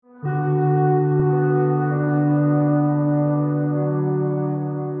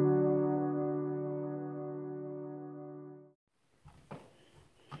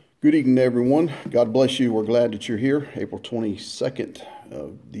Good evening, everyone. God bless you. We're glad that you're here. April 22nd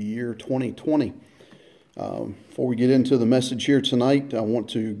of the year 2020. Before we get into the message here tonight, I want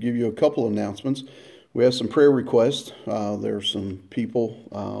to give you a couple of announcements. We have some prayer requests. There's some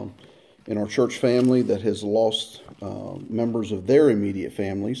people in our church family that has lost members of their immediate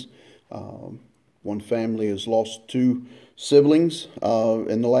families. One family has lost two siblings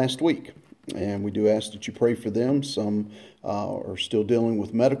in the last week, and we do ask that you pray for them. Some are still dealing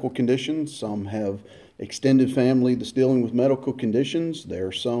with medical conditions. Some have extended family that's dealing with medical conditions. There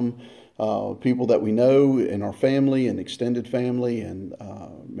are some people that we know in our family and extended family and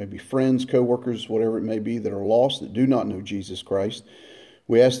maybe friends, co-workers, whatever it may be, that are lost, that do not know Jesus Christ.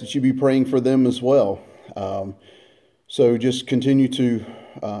 We ask that you be praying for them as well. So just continue to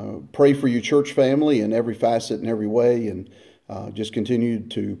pray for your church family in every facet and every way, and just continue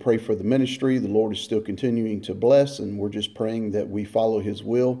to pray for the ministry. The Lord is still continuing to bless, and we're just praying that we follow His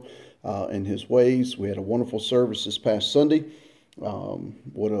will and His ways. We had a wonderful service this past Sunday.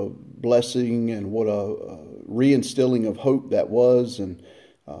 What a blessing and what a reinstilling of hope that was. And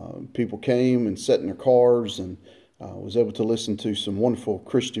people came and sat in their cars and was able to listen to some wonderful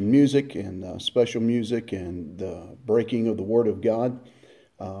Christian music and special music and the breaking of the Word of God.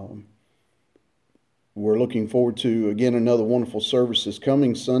 We're looking forward to, again, another wonderful service this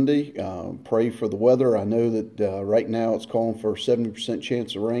coming Sunday. Pray for the weather. I know that right now it's calling for a 70%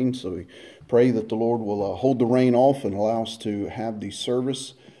 chance of rain, so we pray that the Lord will hold the rain off and allow us to have the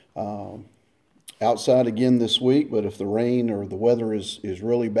service outside again this week. But if the rain or the weather is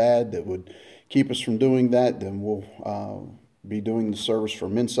really bad that would keep us from doing that, then we'll be doing the service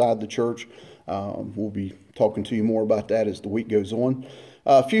from inside the church. We'll be talking to you more about that as the week goes on.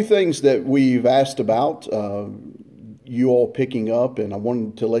 A few things that we've asked about, you all picking up, and I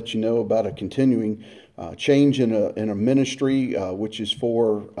wanted to let you know about a continuing change in a ministry, which is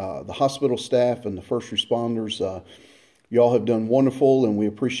for the hospital staff and the first responders. You all have done wonderful, and we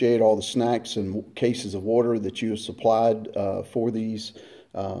appreciate all the snacks and cases of water that you have supplied for these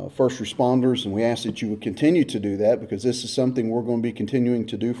first responders, and we ask that you would continue to do that, because this is something we're going to be continuing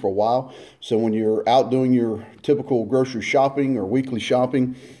to do for a while. So when you're out doing your typical grocery shopping or weekly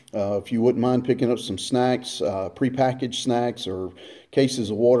shopping, if you wouldn't mind picking up some snacks, prepackaged snacks or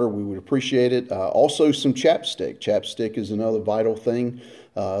cases of water, we would appreciate it. Also some chapstick. Chapstick is another vital thing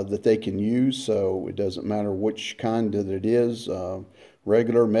that they can use, so it doesn't matter which kind that it is,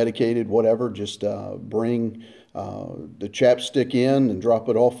 regular, medicated, whatever, just bring the chapstick in and drop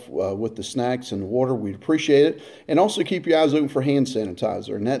it off with the snacks and the water. We'd appreciate it. And also keep your eyes open for hand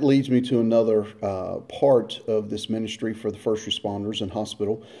sanitizer. And that leads me to another part of this ministry for the first responders and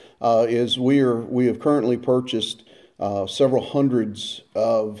hospital, is we have currently purchased several hundreds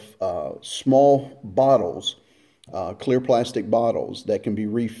of small bottles, clear plastic bottles that can be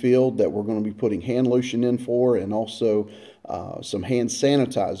refilled, that we're going to be putting hand lotion in for, and also some hand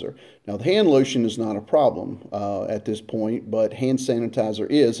sanitizer. Now, the hand lotion is not a problem at this point, but hand sanitizer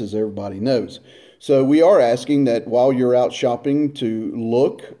is, as everybody knows. So we are asking that while you're out shopping to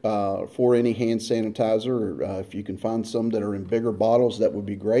look for any hand sanitizer, or if you can find some that are in bigger bottles, that would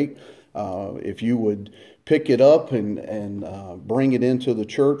be great. If you would pick it up and bring it into the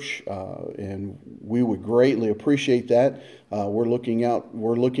church, and we would greatly appreciate that. We're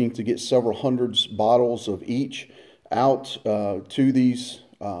looking to get several hundreds bottles of each out to these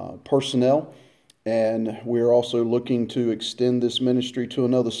personnel, and we're also looking to extend this ministry to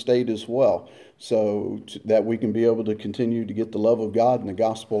another state as well, so that we can be able to continue to get the love of God and the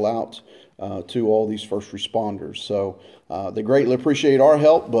gospel out to all these first responders. So they greatly appreciate our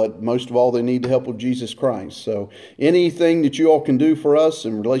help, but most of all, they need the help of Jesus Christ. So anything that you all can do for us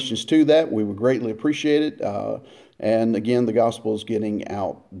in relations to that, we would greatly appreciate it. And again, the gospel is getting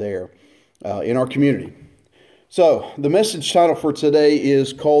out there in our community. So the message title for today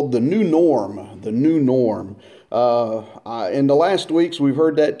is called The New Norm. The New Norm. In the last weeks, we've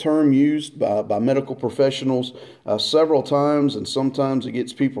heard that term used by medical professionals several times, and sometimes it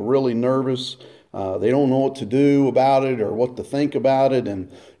gets people really nervous. They don't know what to do about it or what to think about it,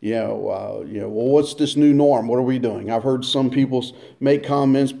 and well, what's this new norm? What are we doing? I've heard some people make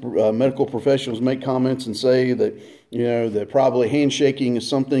comments, medical professionals make comments and say that that probably handshaking is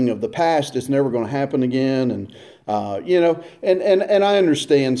something of the past. It's never going to happen again, and And I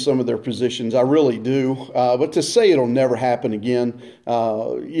understand some of their positions. I really do. But to say it'll never happen again,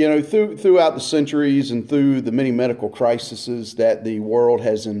 throughout the centuries and through the many medical crises that the world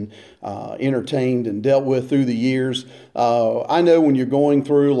has entertained and dealt with through the years, I know when you're going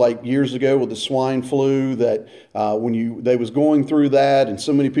through, like years ago with the swine flu, that they was going through that and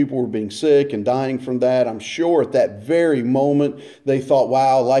so many people were being sick and dying from that, I'm sure at that very moment they thought,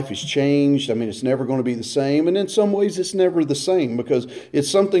 wow, life has changed. I mean, it's never going to be the same. And in some ways it's never the same, because it's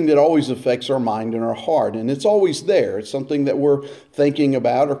something that always affects our mind and our heart. And it's always there. It's something that we're thinking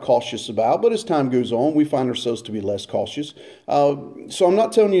about or cautious about. But as time goes on, we find ourselves to be less cautious. So I'm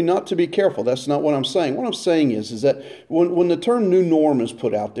not telling you not to be careful. That's not what I'm saying. What I'm saying is that when the term new norm is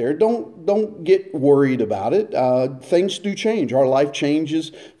put out there, don't get worried about it. Things do change. Our life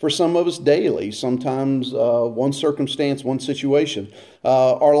changes for some of us daily. Sometimes one circumstance, one situation.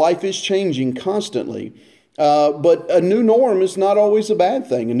 Our life is changing constantly. But a new norm is not always a bad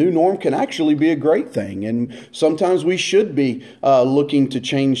thing. A new norm can actually be a great thing. And sometimes we should be looking to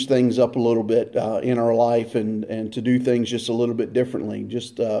change things up a little bit in our life and to do things just a little bit differently.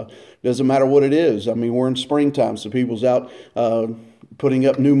 Just doesn't matter what it is. I mean, we're in springtime, so people's out putting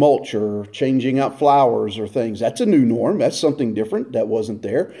up new mulch or changing out flowers or things. That's a new norm. That's something different that wasn't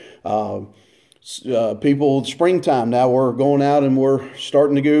there. People, springtime now, we're going out and we're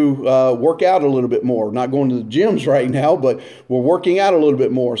starting to go work out a little bit more. Not going to the gyms right now, but we're working out a little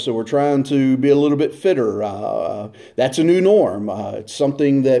bit more. So we're trying to be a little bit fitter. That's a new norm. It's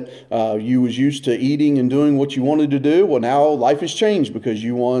something that you was used to eating and doing what you wanted to do. Well, now life has changed because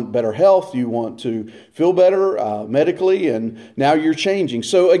you want better health. You want to feel better medically, and now you're changing.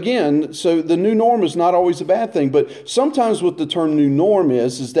 So again, the new norm is not always a bad thing. But sometimes what the term new norm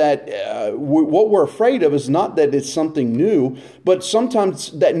is that what we're afraid of is not that it's something new, but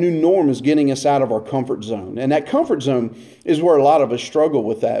sometimes that new norm is getting us out of our comfort zone. And that comfort zone is where a lot of us struggle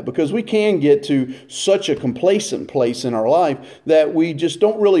with that, because we can get to such a complacent place in our life that we just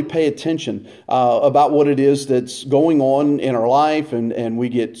don't really pay attention about what it is that's going on in our life, and we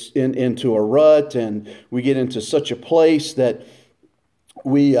get into a rut, and we get into such a place that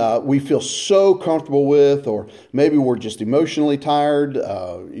we feel so comfortable with, or maybe we're just emotionally tired.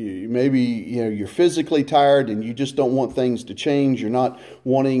 Maybe you're physically tired, and you just don't want things to change. You're not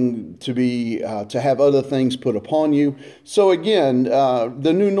wanting to have other things put upon you. So again,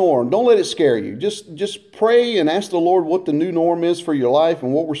 the new norm. Don't let it scare you. Just pray and ask the Lord what the new norm is for your life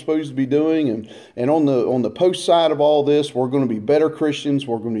and what we're supposed to be doing. And on the post side of all this, we're going to be better Christians.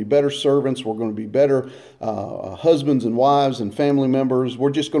 We're going to be better servants. We're going to be better husbands and wives and family members.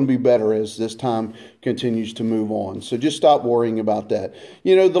 We're just going to be better as this time continues to move on. So just stop worrying about that.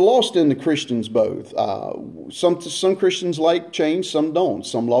 The lost and the Christians both. Some Christians like change, some don't.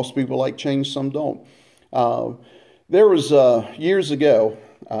 Some lost people like change, some don't. There was years ago,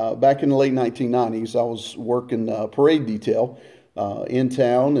 back in the late 1990s, I was working parade detail in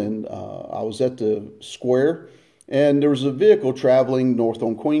town, and I was at the square, and there was a vehicle traveling north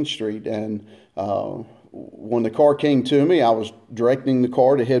on Queen Street, and when the car came to me, I was directing the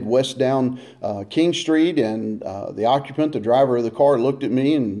car to head west down King Street, and the occupant, the driver of the car, looked at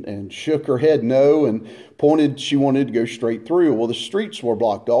me and shook her head no and pointed she wanted to go straight through. Well, the streets were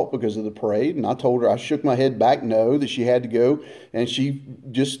blocked off because of the parade, and I told her, I shook my head back no, that she had to go, and she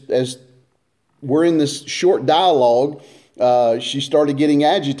just, as we're in this short dialogue, she started getting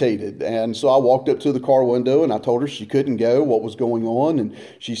agitated. And so I walked up to the car window and I told her she couldn't go, what was going on. And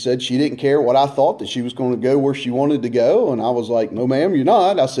she said she didn't care what I thought, that she was going to go where she wanted to go. And I was like, no, ma'am, you're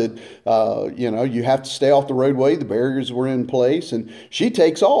not. I said, you have to stay off the roadway. The barriers were in place. And she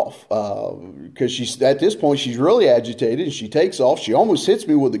takes off because at this point, she's really agitated. And she takes off. She almost hits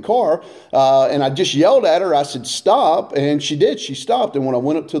me with the car. And I just yelled at her. I said, stop. And she did. She stopped. And when I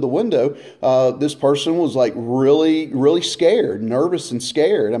went up to the window, this person was like really, really scared, nervous and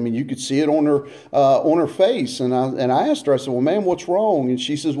scared. I mean, you could see it on her face. And I asked her, I said, well, ma'am, what's wrong? And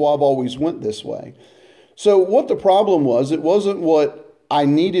she says, well, I've always went this way. So what the problem was, it wasn't what I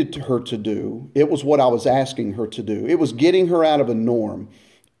needed her to do. It was what I was asking her to do. It was getting her out of a norm.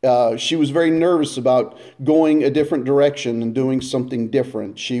 She was very nervous about going a different direction and doing something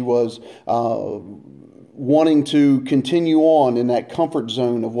different. She was wanting to continue on in that comfort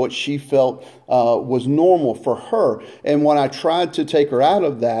zone of what she felt was normal for her. And when I tried to take her out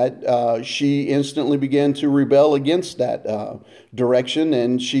of that, she instantly began to rebel against that direction,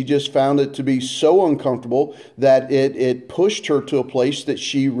 and she just found it to be so uncomfortable that it pushed her to a place that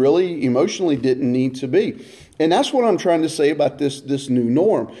she really emotionally didn't need to be. And that's what I'm trying to say about this new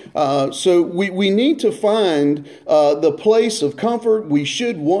norm. So we need to find the place of comfort. We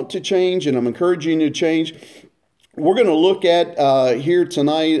should want to change, and I'm encouraging you to change. We're going to look at here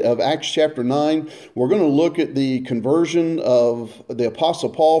tonight of Acts chapter 9. We're going to look at the conversion of the Apostle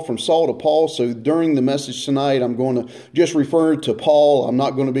Paul from Saul to Paul. So during the message tonight, I'm going to just refer to Paul. I'm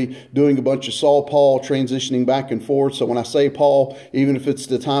not going to be doing a bunch of Saul, Paul, transitioning back and forth. So when I say Paul, even if it's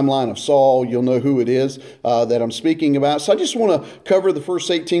the timeline of Saul, you'll know who it is that I'm speaking about. So I just want to cover the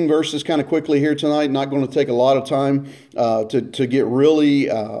first 18 verses kind of quickly here tonight. Not going to take a lot of time to get really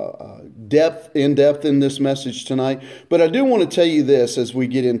in depth in this message tonight. But I do want to tell you this as we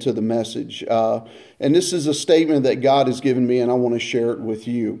get into the message. And this is a statement that God has given me, and I want to share it with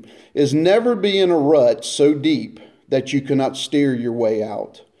you. Is never be in a rut so deep that you cannot steer your way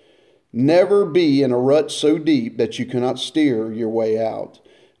out. Never be in a rut so deep that you cannot steer your way out.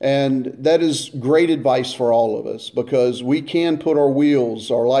 And that is great advice for all of us, because we can put our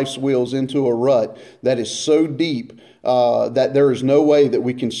life's wheels into a rut that is so deep that there is no way that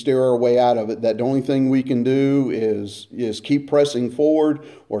we can steer our way out of it. That the only thing we can do is keep pressing forward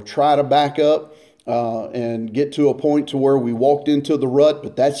or try to back up and get to a point to where we walked into the rut.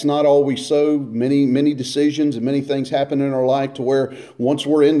 But that's not always so. Many decisions and many things happen in our life to where once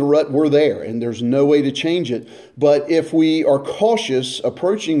we're in the rut, we're there and there's no way to change it. But if we are cautious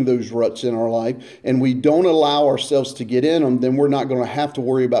approaching those ruts in our life and we don't allow ourselves to get in them, then we're not going to have to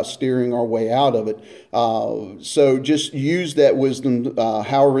worry about steering our way out of it. So just use that wisdom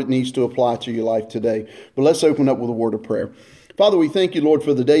however it needs to apply to your life today. But let's open up with a word of prayer. Father, we thank you, Lord,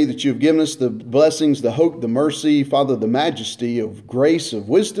 for the day that you've given us, the blessings, the hope, the mercy, Father, the majesty of grace, of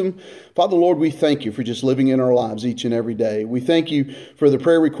wisdom. Father, Lord, we thank you for just living in our lives each and every day. We thank you for the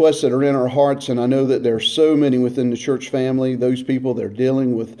prayer requests that are in our hearts, and I know that there are so many within the church family, those people that are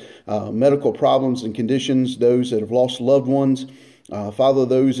dealing with medical problems and conditions, those that have lost loved ones. Father,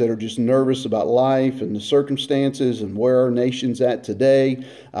 those that are just nervous about life and the circumstances and where our nation's at today,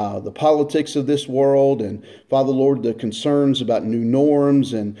 the politics of this world, and Father, Lord, the concerns about new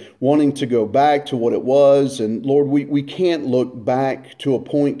norms and wanting to go back to what it was. And Lord, we can't look back to a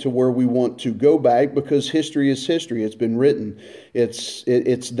point to where we want to go back, because history is history. It's been written.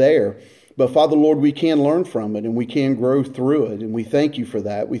 It's there. But Father, Lord, we can learn from it and we can grow through it. And we thank you for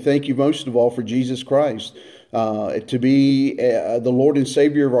that. We thank you most of all for Jesus Christ. To be the Lord and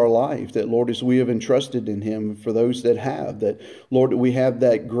Savior of our life, that, Lord, as we have entrusted in Him, for those that have, that, Lord, we have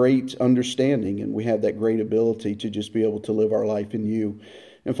that great understanding and we have that great ability to just be able to live our life in you.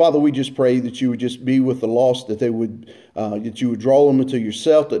 And Father, we just pray that you would just be with the lost, that that you would draw them into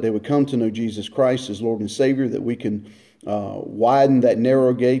yourself, that they would come to know Jesus Christ as Lord and Savior, that we can widen that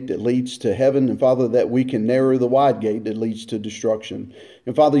narrow gate that leads to heaven, and Father, that we can narrow the wide gate that leads to destruction.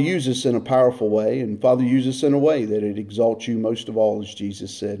 And Father, use us in a powerful way, and Father, use us in a way that it exalts you most of all, as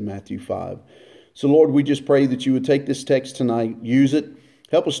Jesus said in Matthew 5. So Lord, we just pray that you would take this text tonight, use it,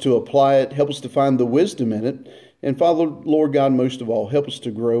 help us to apply it, help us to find the wisdom in it, and Father, Lord God, most of all, help us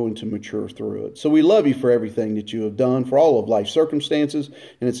to grow and to mature through it. So we love you for everything that you have done, for all of life's circumstances,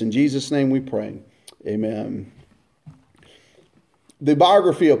 and it's in Jesus' name we pray. Amen. The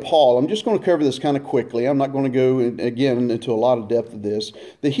biography of Paul, I'm just going to cover this kind of quickly. I'm not going to go, again, into a lot of depth of this.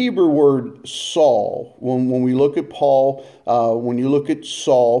 The Hebrew word Saul, when we look at Paul, when you look at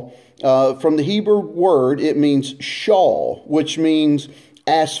Saul, from the Hebrew word, it means shawl, which means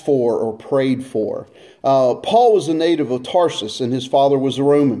asked for or prayed for. Paul was a native of Tarsus, and his father was a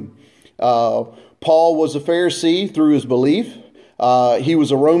Roman. Paul was a Pharisee through his belief. He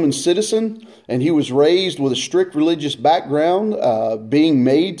was a Roman citizen, and he was raised with a strict religious background, being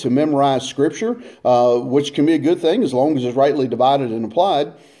made to memorize Scripture, which can be a good thing as long as it's rightly divided and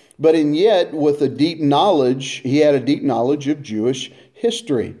applied. But yet, with a deep knowledge, he had a deep knowledge of Jewish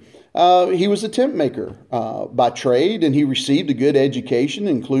history. He was a tent maker by trade, and he received a good education,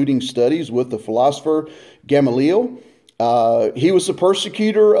 including studies with the philosopher Gamaliel. He was a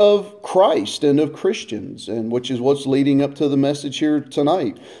persecutor of Christ and of Christians, and which is what's leading up to the message here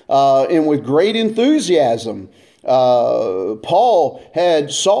tonight. And with great enthusiasm, Paul,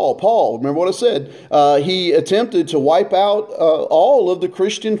 remember what I said, he attempted to wipe out all of the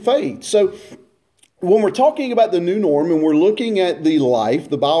Christian faith. So when we're talking about the new norm and we're looking at the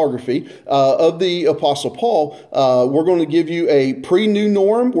life, the biography of the Apostle Paul, we're going to give you a pre-new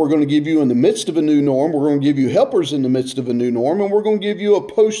norm. We're going to give you in the midst of a new norm. We're going to give you helpers in the midst of a new norm. And we're going to give you a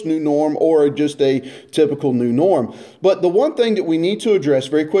post-new norm or just a typical new norm. But the one thing that we need to address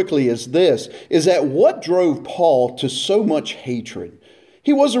very quickly is this, is that what drove Paul to so much hatred?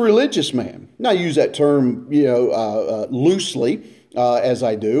 He was a religious man. Now, I use that term, loosely. as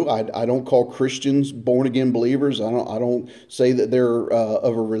I do. I don't call Christians born-again believers. I don't say that they're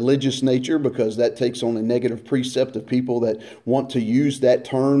of a religious nature, because that takes on a negative precept of people that want to use that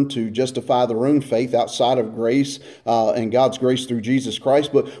term to justify their own faith outside of grace and God's grace through Jesus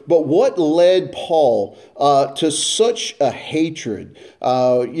Christ. But what led Paul to such a hatred?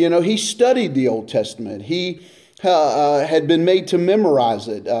 He studied the Old Testament. He had been made to memorize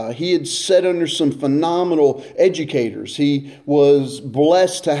it. He had sat under some phenomenal educators. He was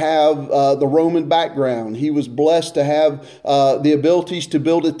blessed to have the Roman background. He was blessed to have the abilities to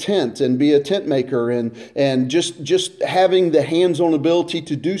build a tent and be a tent maker, and just having the hands-on ability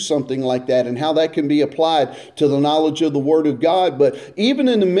to do something like that, and how that can be applied to the knowledge of the Word of God. But even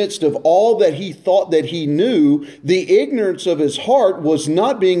in the midst of all that he thought that he knew, the ignorance of his heart was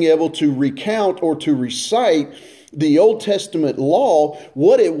not being able to recount or to recite the Old Testament law.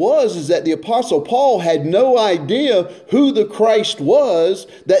 What it was is that the Apostle Paul had no idea who the Christ was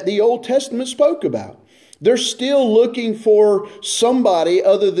that the Old Testament spoke about. They're still looking for somebody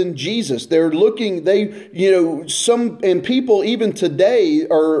other than Jesus. They're looking, and people even today,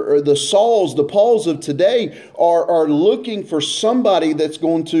 or the Sauls, the Pauls of today, are looking for somebody that's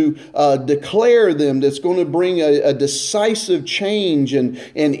going to declare them, that's going to bring a decisive change and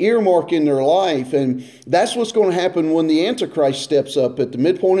earmark in their life. And that's what's going to happen when the Antichrist steps up at the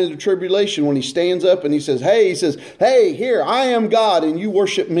midpoint of the tribulation, when he stands up and he says, hey, here, I am God and you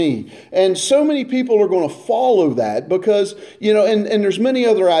worship me. And so many people are going to follow that, because and there's many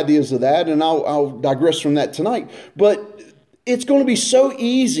other ideas of that, and I'll digress from that tonight, but it's going to be so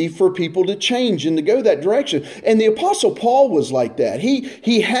easy for people to change and to go that direction. And the Apostle Paul was like that.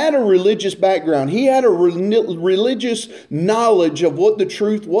 He had a religious background. He had a religious knowledge of what the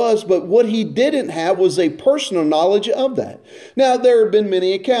truth was, but what he didn't have was a personal knowledge of that. Now, there have been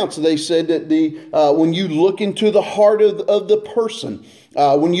many accounts. They said that when you look into the heart of the person,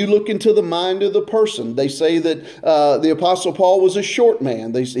 when you look into the mind of the person, they say that the Apostle Paul was a short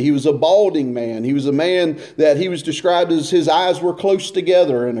man. They say he was a balding man. He was a man that he was described as his eyes were close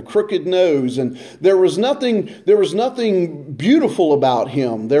together and a crooked nose. And there was nothing beautiful about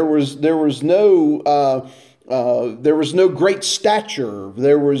him. There was no great stature.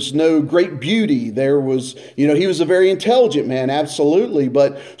 There was no great beauty. He was a very intelligent man, absolutely.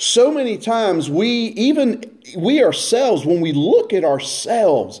 But so many times we ourselves, when we look at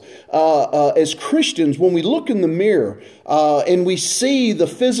ourselves as Christians, when we look in the mirror and we see the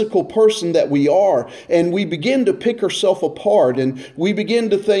physical person that we are, and we begin to pick ourselves apart, and we begin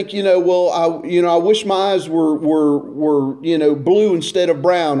to think, I wish my eyes were blue instead of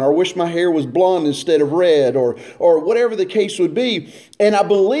brown, or I wish my hair was blonde instead of red, or whatever the case would be. And I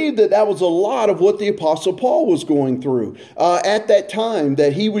believe that was a lot of what the Apostle Paul was going through at that time,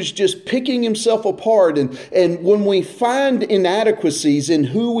 that he was just picking himself apart. And when we find inadequacies in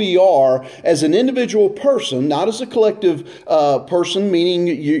who we are as an individual person, not as a collective person, meaning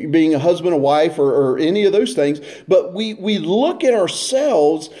you being a husband, a wife, or any of those things, but we look at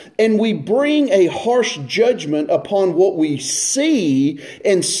ourselves and we bring a harsh judgment upon what we see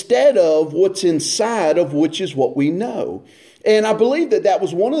instead of what's inside of which is what we know. And I believe that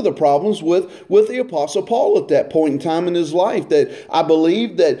was one of the problems with the Apostle Paul at that point in time in his life. That I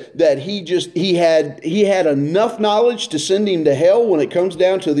believe that he had enough knowledge to send him to hell when it comes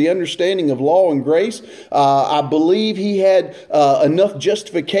down to the understanding of law and grace. I believe he had enough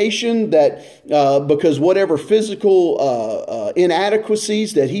justification that because whatever physical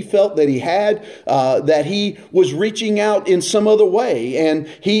inadequacies that he felt that he had, that he was reaching out in some other way, and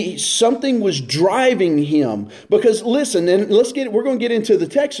something was driving him. Because listen, and we're going to get into the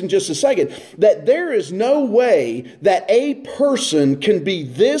text in just a second, that there is no way that a person can be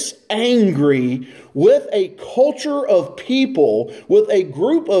this angry with a culture of people, with a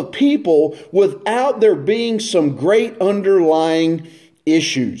group of people, without there being some great underlying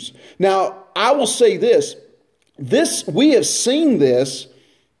issues. Now, I will say this we have seen this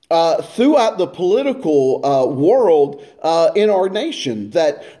throughout the political world in our nation,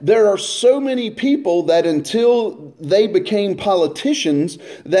 that there are so many people that until they became politicians,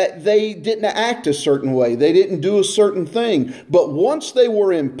 that they didn't act a certain way. They didn't do a certain thing. But once they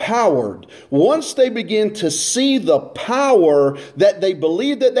were empowered, once they began to see the power that they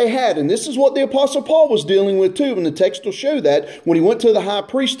believed that they had, and this is what the Apostle Paul was dealing with too, and the text will show that when he went to the high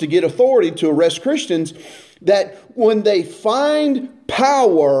priest to get authority to arrest Christians, that when they find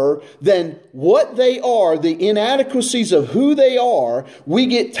power than what they are, the inadequacies of who they are, we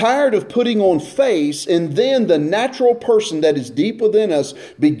get tired of putting on face, and then the natural person that is deep within us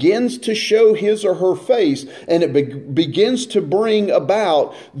begins to show his or her face, and it begins to bring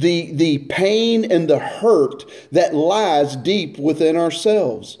about the pain and the hurt that lies deep within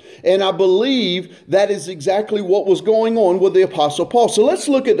ourselves. And I believe that is exactly what was going on with the Apostle Paul. So let's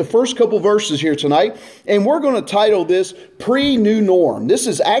look at the first couple verses here tonight, and we're going to title this Pre-New Norm. This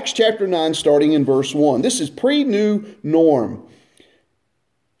is Acts chapter 9, starting in verse 1. This is pre-new norm.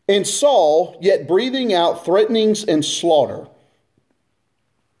 And Saul, yet breathing out threatenings and slaughter,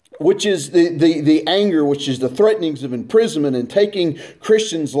 which is the anger, which is the threatenings of imprisonment and taking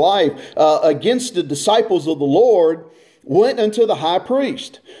Christians' life against the disciples of the Lord, went unto the high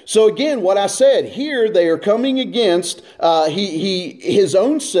priest. So again, what I said, here they are coming against his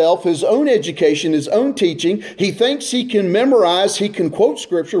own self, his own education, his own teaching. He thinks he can memorize, he can quote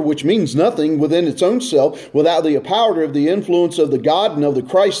scripture, which means nothing within its own self without the power of the influence of the God and of the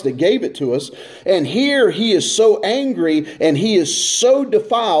Christ that gave it to us. And here he is so angry and he is so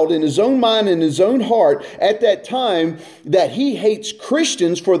defiled in his own mind and his own heart at that time that he hates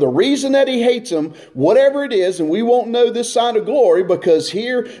Christians for the reason that he hates them, whatever it is, and we won't know this side of glory because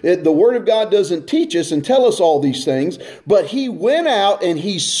here the Word of God doesn't teach us and tell us all these things. But he went out and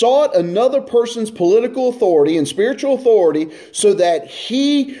he sought another person's political authority and spiritual authority so that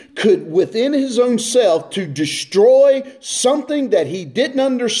he could, within his own self, to destroy something that he didn't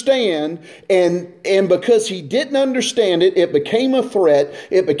understand. And because he didn't understand it, it became a threat.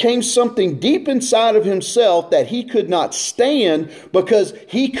 It became something deep inside of himself that he could not stand because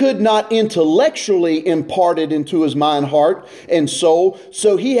he could not intellectually impart it into his mind, heart, and soul.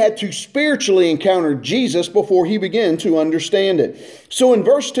 So he had to spiritually encounter Jesus before he began to understand it. So in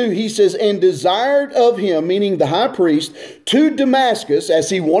verse 2, he says, and desired of him, meaning the high priest, to Damascus, as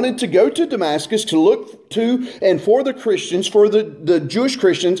he wanted to go to Damascus to look to and for the Christians, for the Jewish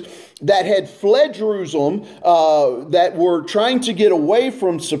Christians that had fled Jerusalem, that were trying to get away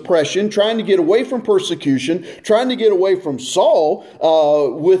from suppression, trying to get away from persecution, trying to get away from Saul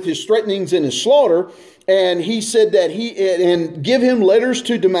with his threatenings and his slaughter. And he said that and give him letters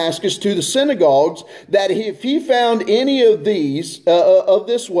to Damascus, to the synagogues, that if he found any of these, of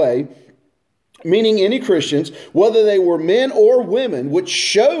this way, meaning any Christians, whether they were men or women, which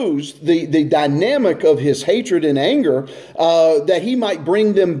shows the dynamic of his hatred and anger, that he might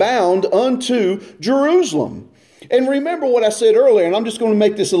bring them bound unto Jerusalem. And remember what I said earlier, and I'm just going to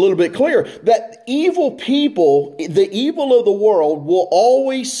make this a little bit clear, that evil people, the evil of the world, will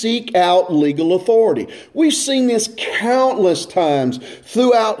always seek out legal authority. We've seen this countless times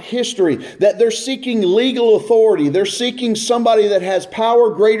throughout history, that they're seeking legal authority. They're seeking somebody that has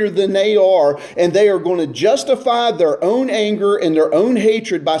power greater than they are, and they are going to justify their own anger and their own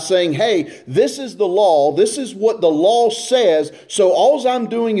hatred by saying, hey, this is the law. This is what the law says, so all I'm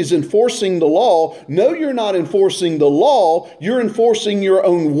doing is enforcing the law. No, you're not enforcing the law, you're enforcing your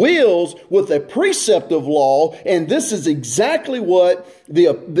own wills with a precept of law. And this is exactly what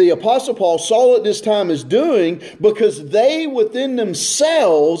the Apostle Paul, Saul at this time, is doing, because they within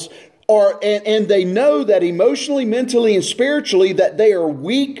themselves are, and they know that emotionally, mentally, and spiritually that they are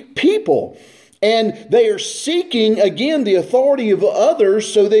weak people. And they are seeking, again, the authority of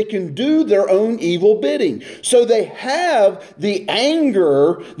others so they can do their own evil bidding. So they have the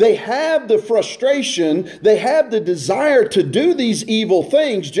anger, they have the frustration, they have the desire to do these evil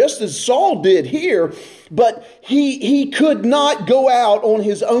things, just as Saul did here. But he could not go out on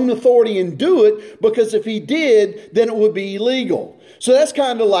his own authority and do it, because if he did, then it would be illegal. So that's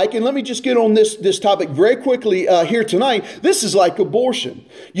kind of like, and let me just get on this topic very quickly here tonight. This is like abortion.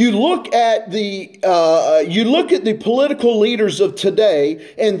 You look at the political leaders of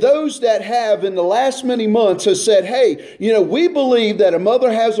today, and those that have in the last many months have said, hey, we believe that a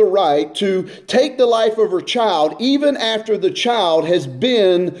mother has a right to take the life of her child even after the child has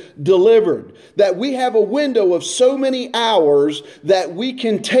been delivered. That we have a window of so many hours that we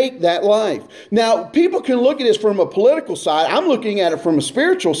can take that life. Now, people can look at this from a political side. I'm looking at it from a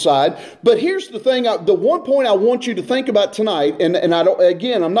spiritual side. But here's the thing, the one point I want you to think about tonight, and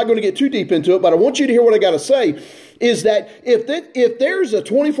I'm not going to get too deep into it, but I want you to hear what I got to say, is that if there's a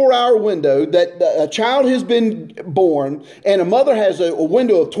 24-hour window that a child has been born, and a mother has a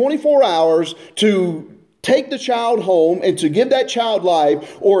window of 24 hours to take the child home and to give that child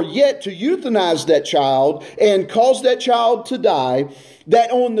life, or yet to euthanize that child and cause that child to die,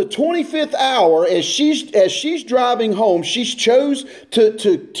 that on the 25th hour, as she's driving home, she's chose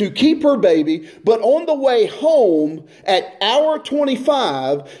to keep her baby, but on the way home at hour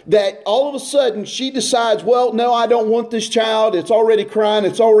 25, that all of a sudden she decides, well, no, I don't want this child. It's already crying.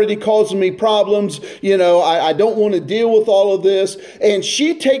 It's already causing me problems. I don't want to deal with all of this. And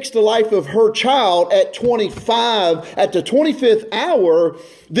she takes the life of her child at 25, at the 25th hour.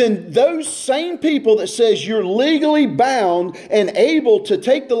 Then those same people that says you're legally bound and able to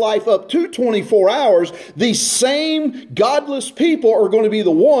take the life up to 24 hours, these same godless people are going to be the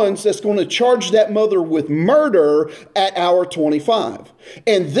ones that's going to charge that mother with murder at hour 25.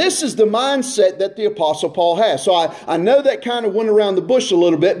 And this is the mindset that the Apostle Paul has. So I know that kind of went around the bush a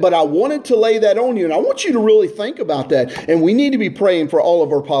little bit, but I wanted to lay that on you. And I want you to really think about that. And we need to be praying for all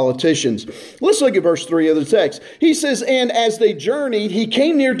of our politicians. Let's look at verse 3 of the text. He says, and as they journeyed, he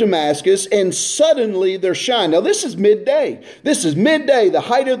came near Damascus, and suddenly there shined. Now this is midday. This is midday, the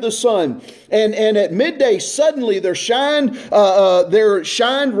height of the sun. And at midday, suddenly there shined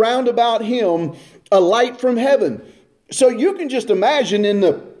round about him a light from heaven. So you can just imagine in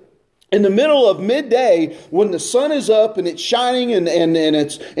the middle of midday, when the sun is up and it's shining and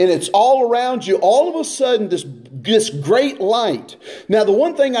it's all around you, all of a sudden this great light. Now, the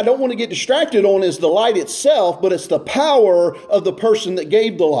one thing I don't want to get distracted on is the light itself, but it's the power of the person that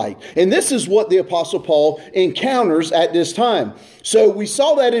gave the light. And this is what the Apostle Paul encounters at this time. So we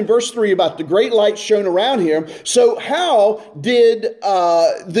saw that in verse 3 about the great light shown around him. So how did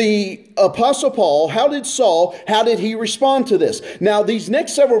the Apostle Paul, how did Saul, how did he respond to this? Now, these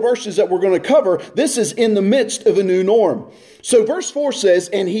next several verses that we're going to cover, this is in the midst of a new norm. So verse 4 says,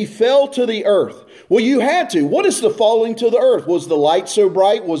 and he fell to the earth. Well, you had to. What is the falling to the earth? Was the light so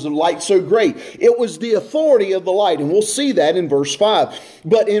bright? Was the light so great? It was the authority of the light. And we'll see that in verse 5.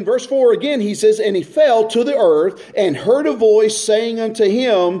 But in verse 4 again, he says, and he fell to the earth and heard a voice saying unto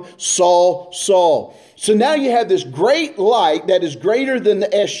him, Saul, Saul. So now you have this great light that is greater than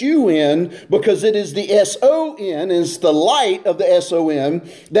the S-U-N, because it is the S-O-N, it's the light of the S-O-N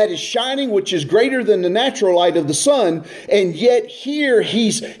that is shining, which is greater than the natural light of the sun. And yet here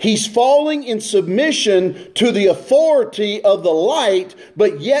he's falling in submission to the authority of the light,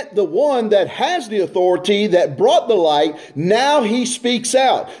 but yet the one that has the authority that brought the light, now he speaks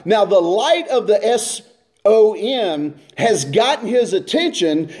out. Now the light of the S-O-N has gotten his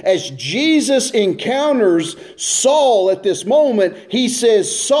attention as Jesus encounters Saul at this moment. He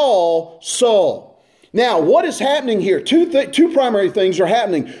says, Saul, Saul. Now, what is happening here? Two primary things are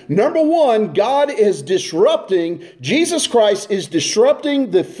happening. Number one, Jesus Christ is disrupting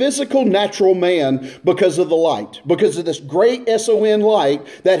the physical natural man because of the light. Because of this great S-O-N light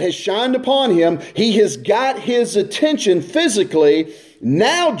that has shined upon him, he has got his attention physically.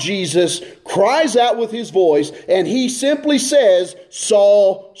 Now Jesus cries out with his voice and he simply says,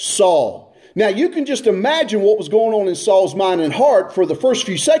 Saul, Saul. Now you can just imagine what was going on in Saul's mind and heart for the first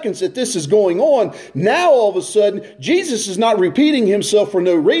few seconds that this is going on. Now all of a sudden, Jesus is not repeating himself for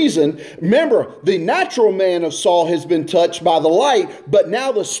no reason. Remember, the natural man of Saul has been touched by the light, but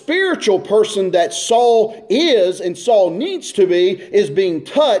now the spiritual person that Saul is and Saul needs to be is being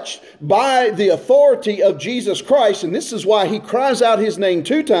touched by the authority of Jesus Christ. And this is why he cries out his name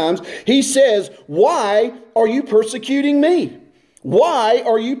 2 times. He says, why are you persecuting me? Why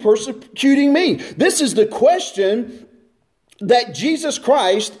are you persecuting me? This is the question that Jesus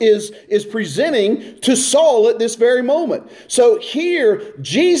Christ is presenting to Saul at this very moment. So here,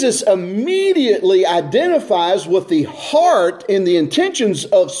 Jesus immediately identifies with the heart and the intentions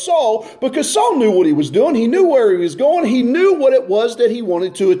of Saul, because Saul knew what he was doing. He knew where he was going. He knew what it was that he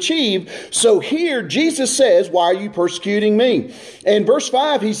wanted to achieve. So here, Jesus says, why are you persecuting me? And verse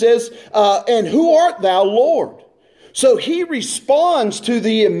 5, he says, and who art thou, Lord? So he responds to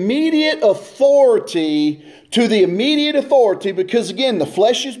the immediate authority, because again, the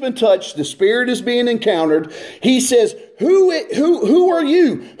flesh has been touched, the spirit is being encountered. He says, who are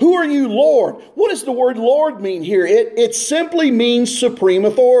you? Who are you, Lord? What does the word Lord mean here? It simply means supreme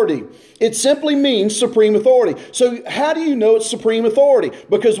authority. It simply means supreme authority. So how do you know it's supreme authority?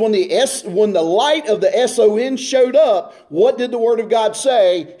 Because when the light of the S-O-N showed up, what did the Word of God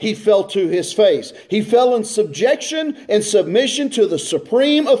say? He fell to his face. He fell in subjection and submission to the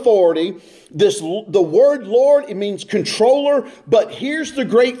supreme authority. The word Lord, it means controller, but here's the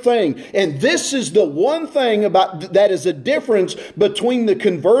great thing, and this is the one thing about that is a difference between the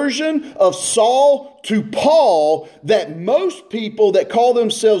conversion of Saul to Paul, that most people that call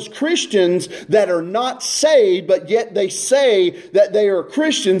themselves Christians that are not saved, but yet they say that they are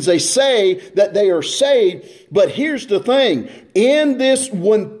Christians, they say that they are saved. But here's the thing, in this,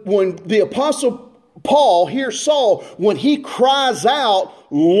 when the Apostle Paul, here Saul, when he cries out,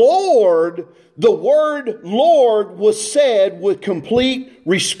 Lord, the word Lord was said with complete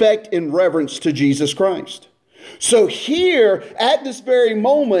respect and reverence to Jesus Christ. So here at this very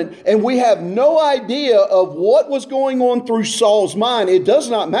moment, and we have no idea of what was going on through Saul's mind. It does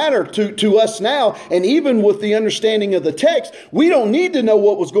not matter to us now. And even with the understanding of the text, we don't need to know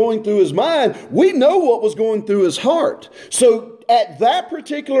what was going through his mind. We know what was going through his heart. So at that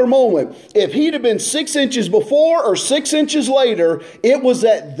particular moment, if he'd have been 6 inches before or 6 inches later, it was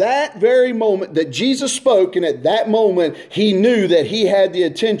at that very moment that Jesus spoke. And at that moment, he knew that he had the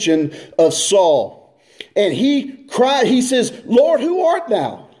attention of Saul. And he cried, he says, Lord, who art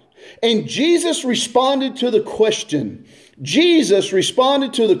thou? And Jesus responded to the question. Jesus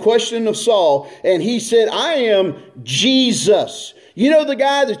responded to the question of Saul, and he said, I am Jesus. You know the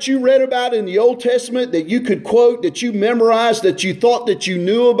guy that you read about in the Old Testament that you could quote, that you memorized, that you thought that you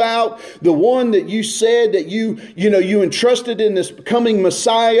knew about, the one that you said that you entrusted in this coming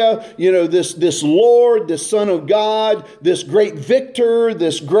Messiah, this Lord, this Son of God, this great victor,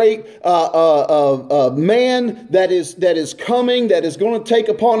 this great man that is coming, that is going to take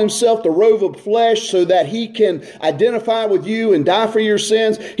upon himself the robe of flesh so that he can identify with you and die for your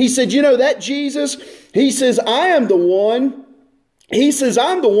sins. He said, that Jesus, he says, I am the one. He says,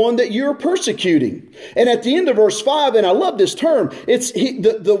 I'm the one that you're persecuting. And at the end of verse 5, and I love this term,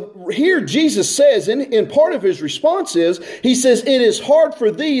 here Jesus says, in part of his response is, he says, it is hard for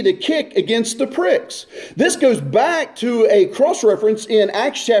thee to kick against the pricks. This goes back to a cross-reference in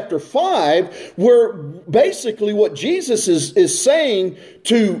Acts chapter 5, where basically what Jesus is saying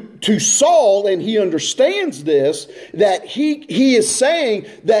to Saul, and he understands this, that he is saying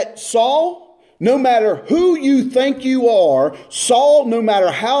that Saul, no matter who you think you are, Saul, no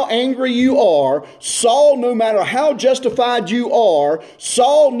matter how angry you are, Saul, no matter how justified you are,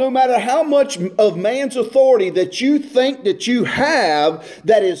 Saul, no matter how much of man's authority that you think that you have,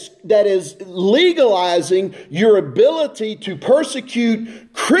 that is legalizing your ability to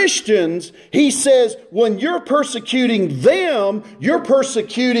persecute Christians, he says, when you're persecuting them, you're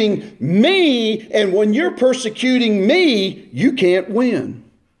persecuting me, and when you're persecuting me, you can't win.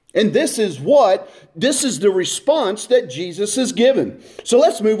 And this is the response that Jesus has given. So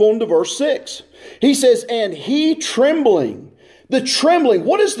let's move on to verse 6. He says, and he trembling. The trembling,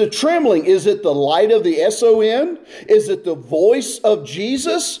 what is the trembling? Is it the light of the SON? Is it the voice of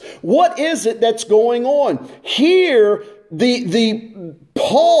Jesus? What is it that's going on? Here,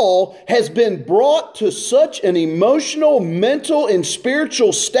 Paul has been brought to such an emotional, mental, and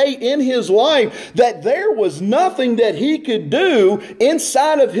spiritual state in his life that there was nothing that he could do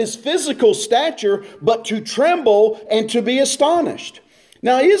inside of his physical stature but to tremble and to be astonished.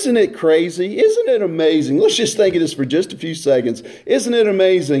 Now, isn't it crazy? Isn't it amazing? Let's just think of this for just a few seconds. Isn't it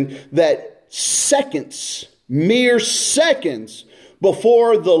amazing that mere seconds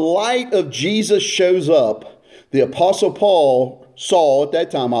before the light of Jesus shows up, the Apostle Saul at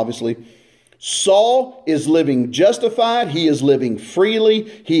that time, obviously, Saul is living justified. He is living freely.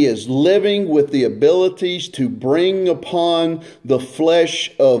 He is living with the abilities to bring upon the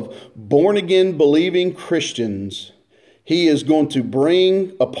flesh of born-again believing Christians. He is going to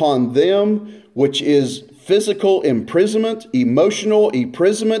bring upon them, which is physical imprisonment, emotional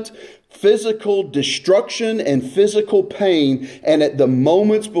imprisonment, physical destruction, and physical pain. And at the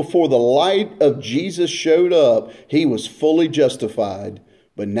moments before the light of Jesus showed up, he was fully justified.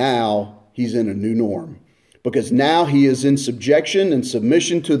 But now he's in a new norm, because now he is in subjection and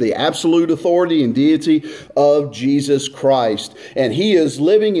submission to the absolute authority and deity of Jesus Christ. And he is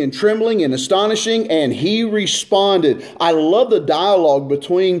living in trembling and astonishing, and he responded. I love the dialogue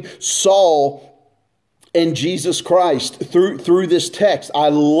between Saul and Jesus Christ through this text. I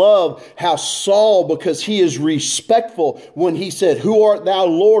love how Saul, because he is respectful, when he said, who art thou,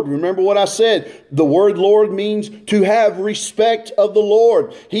 Lord? Remember what I said. The word Lord means to have respect of the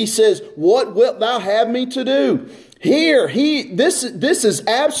Lord. He says, what wilt thou have me to do? Here, this is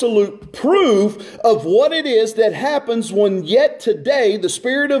absolute proof of what it is that happens when yet today the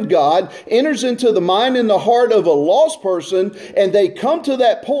Spirit of God enters into the mind and the heart of a lost person, and they come to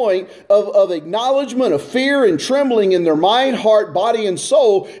that point of acknowledgement of fear and trembling in their mind, heart, body, and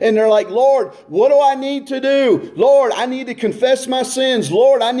soul, and they're like, Lord, what do I need to do? Lord, I need to confess my sins.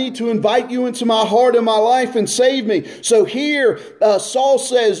 Lord, I need to invite you into my heart and my life and save me. So here, Saul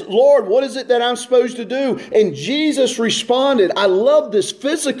says, Lord, what is it that I'm supposed to do? And Jesus responded. I love this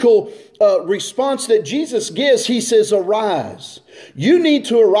physical response that Jesus gives. He says, arise. You need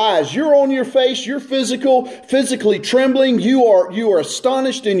to arise. You're on your face. You're physically trembling. You are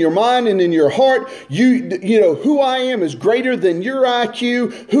astonished in your mind and in your heart. You know, who I am is greater than your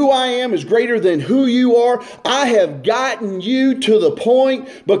IQ. Who I am is greater than who you are. I have gotten you to the point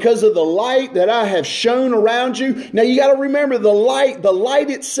because of the light that I have shown around you. Now you got to remember the light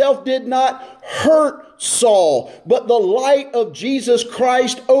itself did not hurt Saul, but the light of Jesus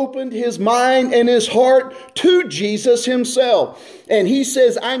Christ opened his mind and his heart to Jesus himself. And he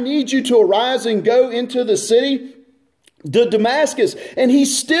says, I need you to arise and go into the city to Damascus. And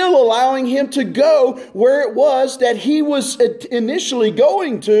he's still allowing him to go where it was that he was initially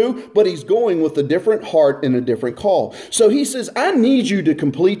going to, but he's going with a different heart and a different call. So he says, I need you to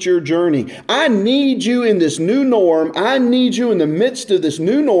complete your journey. I need you in this new norm. I need you in the midst of this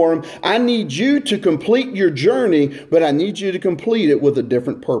new norm. I need you to complete your journey, but I need you to complete it with a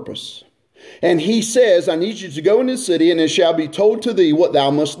different purpose. And he says, I need you to go into the city, and it shall be told to thee what thou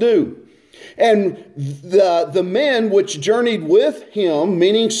must do. And the men which journeyed with him,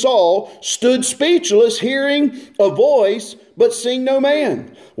 meaning Saul, stood speechless, hearing a voice, but seeing no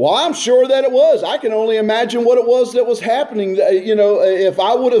man. Well, I'm sure that it was. I can only imagine what it was that was happening. You know, if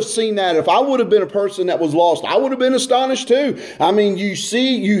I would have seen that, if I would have been a person that was lost, I would have been astonished too. I mean, you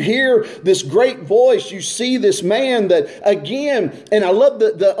hear this great voice. You see this man that, again, and I love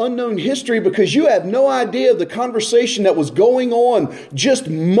the unknown history, because you have no idea of the conversation that was going on just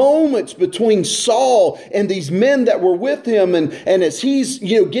moments between Saul and these men that were with him. And as he's,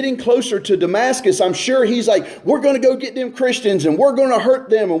 getting closer to Damascus, I'm sure he's like, we're going to go get them Christians, and we're going to hurt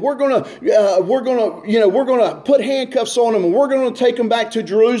them, and we're going to put handcuffs on them, and we're going to take them back to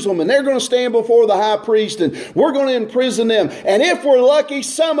Jerusalem, and they're going to stand before the high priest, and we're going to imprison them. And if we're lucky,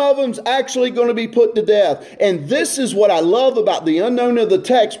 some of them's actually going to be put to death. And this is what I love about the unknown of the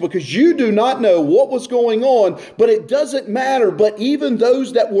text, because you do not know what was going on, but it doesn't matter. But even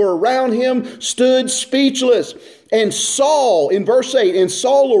those that were around him stood speechless. And Saul, in verse 8, and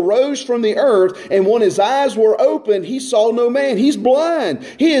Saul arose from the earth, and when his eyes were opened, he saw no man. He's blind.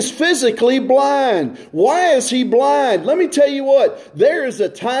 He is physically blind. Why is he blind? Let me tell you what, there is a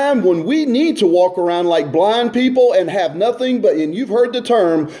time when we need to walk around like blind people and have nothing but, and you've heard the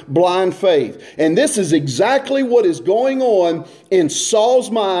term, blind faith. And this is exactly what is going on in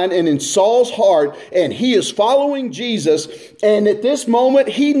Saul's mind and in Saul's heart, and he is following Jesus, and at this moment,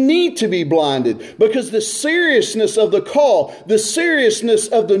 he needs to be blinded, because the seriousness of the call, the seriousness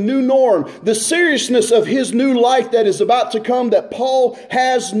of the new norm, the seriousness of his new life that is about to come, that Paul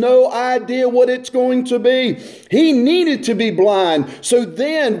has no idea what it's going to be. He needed to be blind. So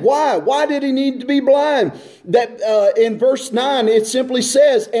then, why? Why did he need to be blind? That in verse 9, it simply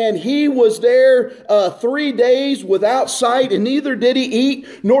says, and he was there 3 days without sight, and neither did he eat,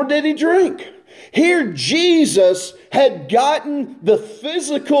 nor did he drink. Here Jesus had gotten the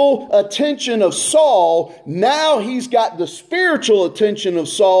physical attention of Saul. Now he's got the spiritual attention of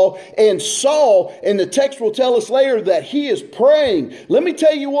Saul. And Saul, and the text will tell us later that he is praying. Let me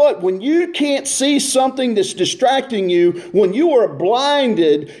tell you what, when you can't see something that's distracting you, when you are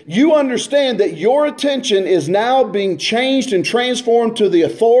blinded, you understand that your attention is now being changed and transformed to the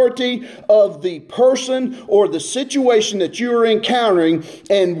authority of the person or the situation that you are encountering.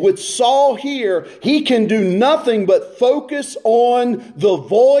 And with Saul here, he can do nothing but focus on the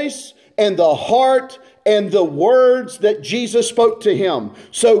voice and the heart and the words that Jesus spoke to him.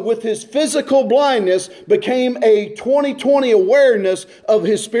 So with his physical blindness became a 20/20 awareness of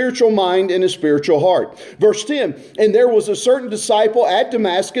his spiritual mind and his spiritual heart. Verse 10, and there was a certain disciple at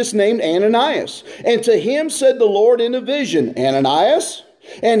Damascus named Ananias. And to him said the Lord in a vision, Ananias?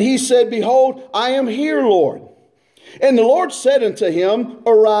 And he said, behold, I am here, Lord. And the Lord said unto him,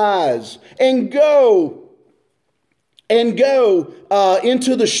 arise and go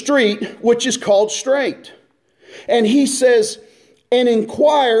into the street which is called Straight. And he says, and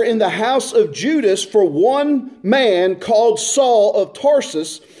inquire in the house of Judas for one man called Saul of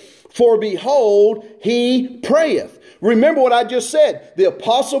Tarsus, for behold, he prayeth. Remember what I just said. The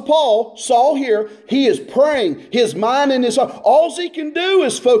Apostle Paul, Saul here, he is praying. His mind and his heart. All he can do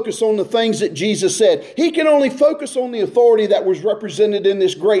is focus on the things that Jesus said. He can only focus on the authority that was represented in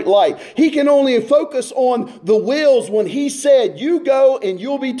this great light. He can only focus on the wills when he said, you go and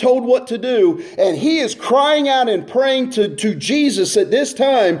you'll be told what to do. And he is crying out and praying to Jesus at this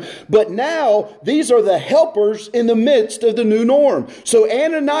time. But now these are the helpers in the midst of the new norm. So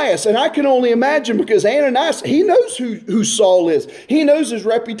Ananias, and I can only imagine, because Ananias, he knows who who Saul is. He knows his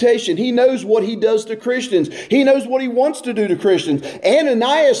reputation. He knows what he does to Christians. He knows what he wants to do to Christians.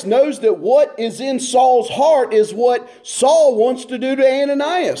 Ananias knows that what is in Saul's heart is what Saul wants to do to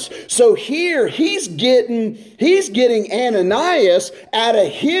Ananias. So here he's getting Ananias out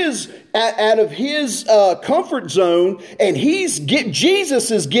of his comfort zone, and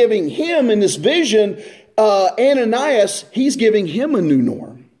Jesus is giving him in this vision, Ananias, he's giving him a new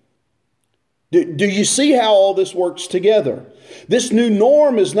norm. Do you see how all this works together? This new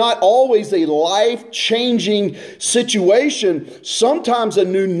norm is not always a life-changing situation. Sometimes a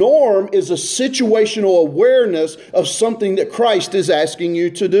new norm is a situational awareness of something that Christ is asking you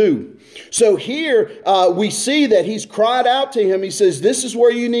to do. So here we see that he's cried out to him. He says, this is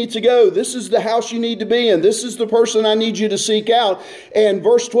where you need to go. This is the house you need to be in. This is the person I need you to seek out. And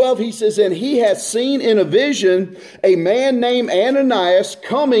verse 12, he says, and he has seen in a vision a man named Ananias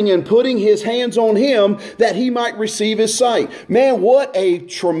coming and putting his hands on him that he might receive his sight. Man, what a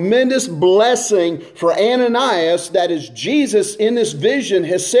tremendous blessing for Ananias that is Jesus in this vision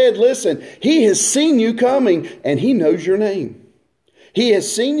has said, listen, he has seen you coming and he knows your name. He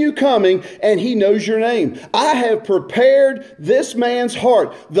has seen you coming and he knows your name. I have prepared this man's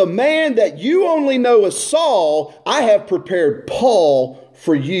heart. The man that you only know as Saul, I have prepared Paul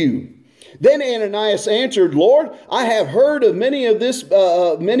for you. Then Ananias answered, Lord, I have heard of many of this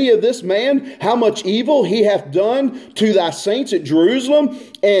man, how much evil he hath done to thy saints at Jerusalem.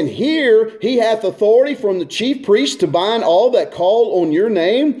 And here he hath authority from the chief priest to bind all that call on your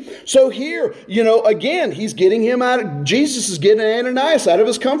name. So here, again, he's getting him Jesus is getting Ananias out of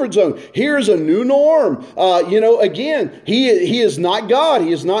his comfort zone. Here is a new norm. Again, he is not God.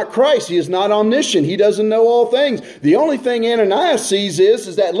 He is not Christ. He is not omniscient. He doesn't know all things. The only thing Ananias sees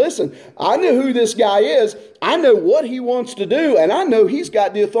is that, listen, I know who this guy is. I know what he wants to do, and I know he's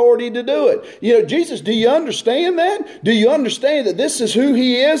got the authority to do it. Jesus, do you understand that? Do you understand that this is who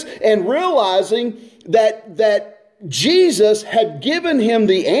he is? And realizing that Jesus had given him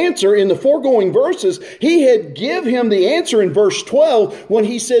the answer in the foregoing verses. He had given him the answer in verse 12 when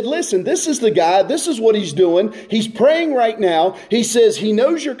he said, listen, this is the guy. This is what he's doing. He's praying right now. He says he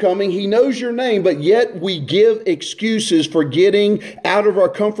knows you're coming. He knows your name, but yet we give excuses for getting out of our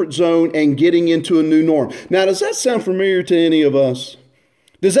comfort zone and getting into a new norm. Now, does that sound familiar to any of us?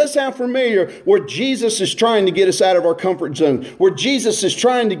 Does that sound familiar where Jesus is trying to get us out of our comfort zone? Where Jesus is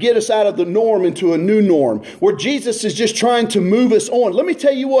trying to get us out of the norm into a new norm? Where Jesus is just trying to move us on? Let me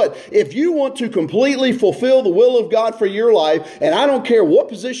tell you what, if you want to completely fulfill the will of God for your life, and I don't care what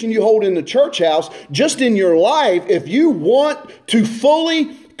position you hold in the church house, just in your life, if you want to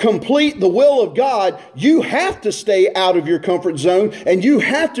fully complete the will of God, you have to stay out of your comfort zone and you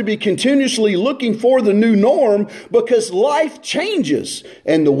have to be continuously looking for the new norm because life changes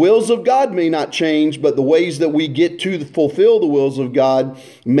and the wills of God may not change, but the ways that we get to fulfill the wills of God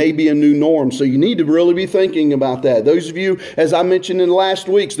may be a new norm. So you need to really be thinking about that. Those of you, as I mentioned in last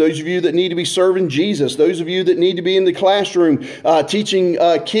week's, those of you that need to be serving Jesus, those of you that need to be in the classroom teaching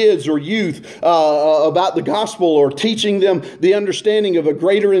kids or youth about the gospel or teaching them the understanding of a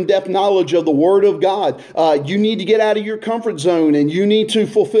greater in-depth knowledge of the Word of God. You need to get out of your comfort zone and you need to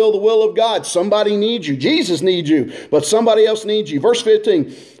fulfill the will of God. Somebody needs you. Jesus needs you, but somebody else needs you. Verse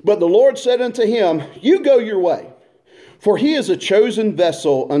 15, but the Lord said unto him, you go your way, for he is a chosen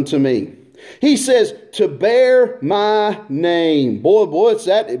vessel unto me. He says, to bear my name. That's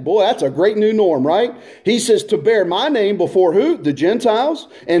a great new norm, right? He says, to bear my name before who? The Gentiles.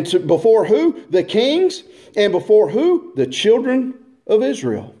 And before who? The kings. And before who? The children of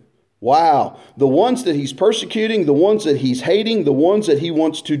Israel. Wow. The ones that he's persecuting, the ones that he's hating, the ones that he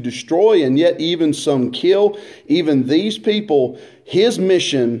wants to destroy, and yet even some kill. Even these people, his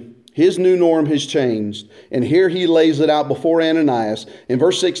mission, his new norm has changed. And here he lays it out before Ananias. In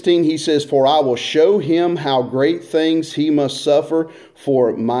verse 16, he says, for I will show him how great things he must suffer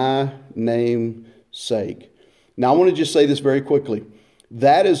for my name's sake. Now, I want to just say this very quickly.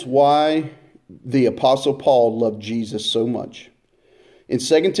 That is why the Apostle Paul loved Jesus so much. In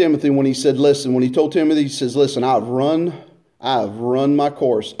 2 Timothy, when he told Timothy, he says, listen, I've run my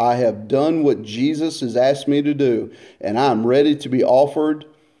course. I have done what Jesus has asked me to do, and I'm ready to be offered.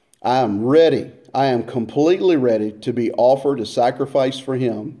 I am ready. I am completely ready to be offered a sacrifice for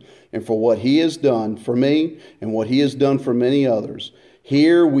him and for what he has done for me and what he has done for many others.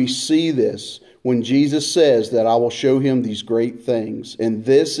 Here we see this when Jesus says that I will show him these great things. And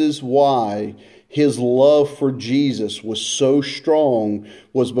this is why his love for Jesus was so strong,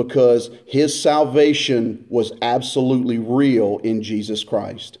 was because his salvation was absolutely real in Jesus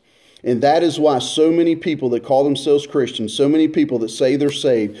Christ. And that is why so many people that call themselves Christians, so many people that say they're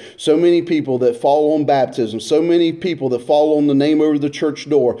saved, so many people that fall on baptism, so many people that fall on the name over the church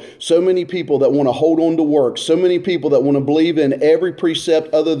door, so many people that want to hold on to works, so many people that want to believe in every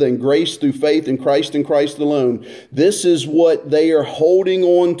precept other than grace through faith in Christ and Christ alone. This is what they are holding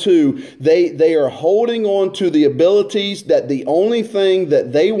on to. They are holding on to the abilities that the only thing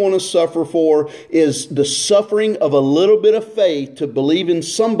that they want to suffer for is the suffering of a little bit of faith to believe in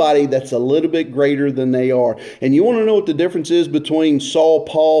somebody that's a little bit greater than they are. And you want to know what the difference is between Saul,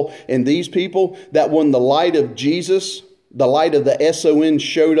 Paul, and these people? That when the light of Jesus, the light of the S-O-N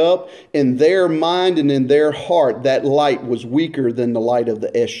showed up, in their mind and in their heart, that light was weaker than the light of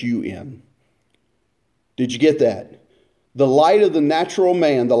the S-U-N. Did you get that? The light of the natural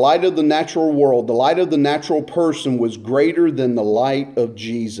man, the light of the natural world, the light of the natural person was greater than the light of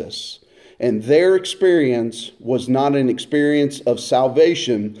Jesus. And their experience was not an experience of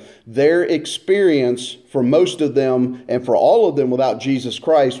salvation. Their experience, for most of them and for all of them without Jesus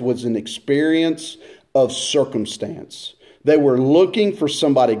Christ, was an experience of circumstance. They were looking for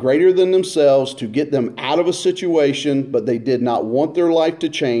somebody greater than themselves to get them out of a situation, but they did not want their life to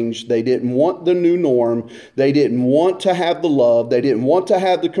change. They didn't want the new norm. They didn't want to have the love. They didn't want to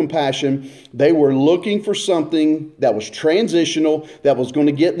have the compassion. They were looking for something that was transitional, that was going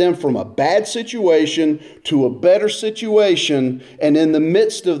to get them from a bad situation to a better situation, and in the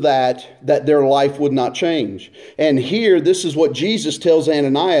midst of that their life would not change. And here, this is what Jesus tells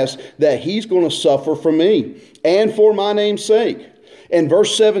Ananias, that he's going to suffer for me and for my name's sake. In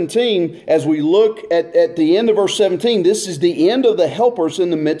verse 17, as we look at the end of verse 17, this is the end of the helpers in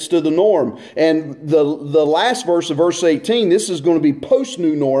the midst of the norm. And the last verse of verse 18, this is going to be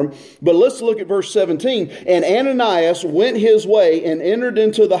post-new norm. But let's look at verse 17. And Ananias went his way and entered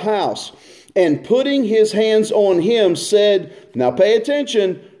into the house, and putting his hands on him said, now pay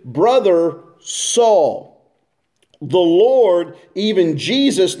attention, brother Saul, the Lord, even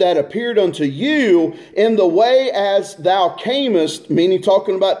Jesus, that appeared unto you in the way as thou camest, meaning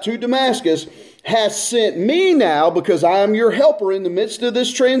talking about to Damascus, has sent me now, because I am your helper in the midst of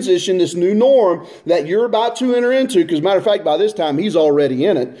this transition, this new norm that you're about to enter into. Because matter of fact, by this time, he's already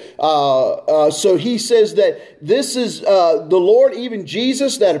in it. So he says that this is the Lord, even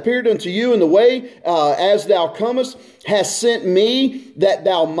Jesus, that appeared unto you in the way as thou comest, has sent me, that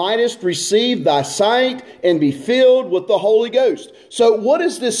thou mightest receive thy sight and be filled with the Holy Ghost. So what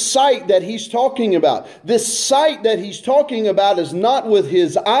is this sight that he's talking about? This sight that he's talking about is not with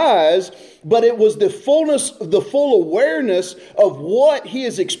his eyes, but it was the full awareness of what he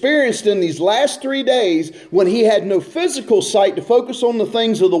has experienced in these last 3 days, when he had no physical sight to focus on the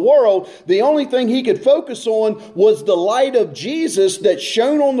things of the world. The only thing he could focus on was the light of Jesus that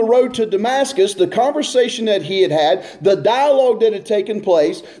shone on the road to Damascus, the conversation that he had, the dialogue that had taken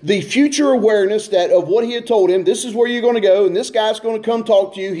place, the future awareness that of what he had told him. This is where you're going to go, and this guy's going to come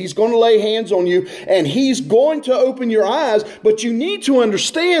talk to you. He's going to lay hands on you, and he's going to open your eyes. But you need to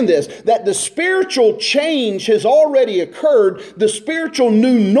understand this, that the spiritual change has already occurred. The spiritual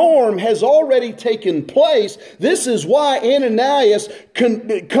new norm has already taken place. This is why Ananias,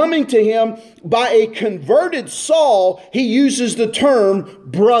 coming to him by a converted Saul, he uses the term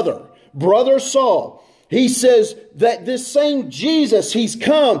brother. Brother Saul. He says that this same Jesus, he's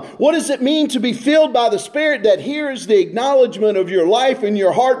come. What does it mean to be filled by the Spirit? That here is the acknowledgement of your life and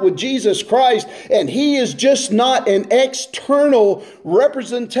your heart with Jesus Christ. And he is just not an external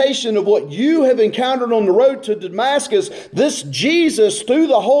representation of what you have encountered on the road to Damascus. This Jesus, through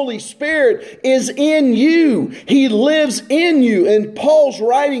the Holy Spirit, is in you. He lives in you. And Paul's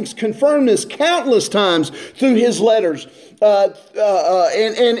writings confirm this countless times through his letters.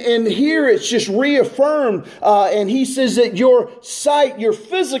 And here it's just reaffirmed. And he says that your sight, your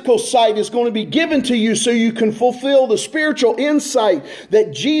physical sight, is going to be given to you so you can fulfill the spiritual insight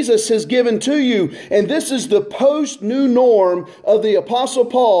that Jesus has given to you. And this is the post-new norm of the Apostle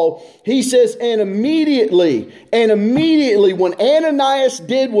Paul. He says, and immediately, when Ananias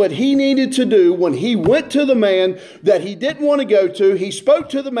did what he needed to do, when he went to the man that he didn't want to go to, he spoke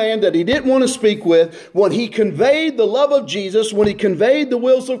to the man that he didn't want to speak with, when he conveyed the love of Jesus, when he conveyed the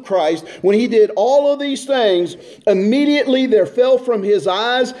wills of Christ, when he did all of these things, immediately there fell from his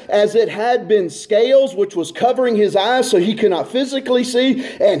eyes, as it had been scales, which was covering his eyes so he could not physically see,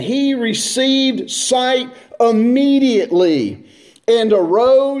 and he received sight immediately, and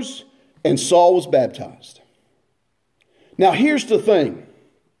arose, and Saul was baptized. Now here's the thing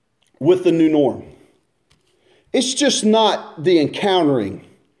with the new norm. It's just not the encountering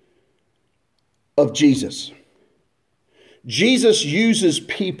of Jesus. Jesus uses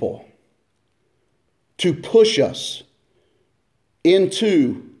people to push us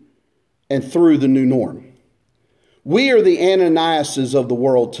into and through the new norm. We are the Ananiases of the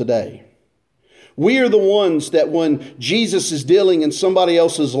world today. We are the ones that when Jesus is dealing in somebody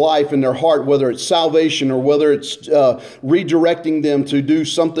else's life in their heart, whether it's salvation or whether it's redirecting them to do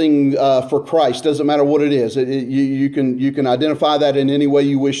something for Christ, doesn't matter what it is. You can identify that in any way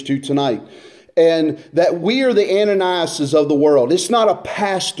you wish to tonight. And that we are the Ananiases of the world. It's not a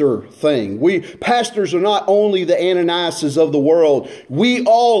pastor thing. Pastors are not only the Ananiases of the world. We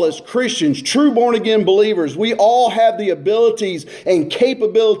all as Christians, true born again believers, we all have the abilities and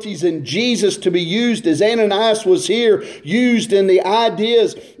capabilities in Jesus to be used as Ananias was here, used in the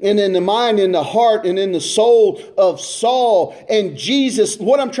ideas and in the mind, in the heart and in the soul of Saul. And Jesus,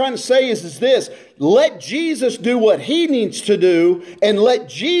 what I'm trying to say is this: let Jesus do what he needs to do, and let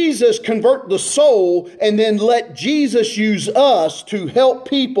Jesus convert the soul, and then let Jesus use us to help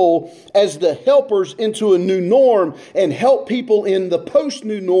people as the helpers into a new norm and help people in the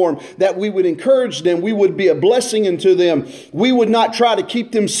post-new norm, that we would encourage them. We would be a blessing unto them. We would not try to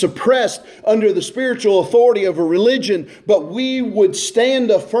keep them suppressed under the spiritual authority of a religion, but we would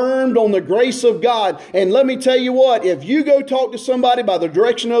stand affirmed on the grace of God. And let me tell you what, if you go talk to somebody by the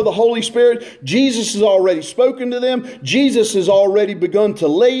direction of the Holy Spirit, Jesus has already spoken to them. Jesus has already begun to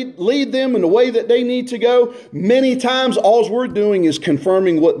lead them in the way that they need to go. Many times, all we're doing is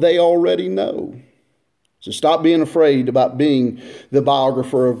confirming what they already know. So stop being afraid about being the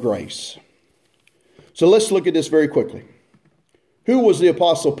biographer of grace. So let's look at this very quickly. Who was the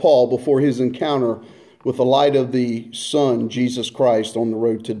Apostle Paul before his encounter with the light of the Son, Jesus Christ, on the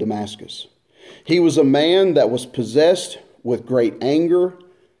road to Damascus? He was a man that was possessed with great anger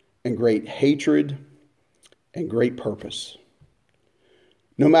and great hatred and great purpose.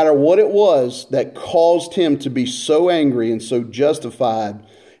 No matter what it was that caused him to be so angry and so justified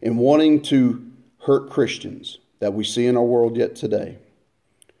in wanting to hurt Christians that we see in our world yet today.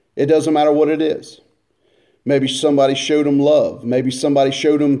 It doesn't matter what it is. Maybe somebody showed him love. Maybe somebody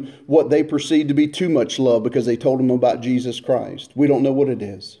showed him what they perceived to be too much love because they told him about Jesus Christ. We don't know what it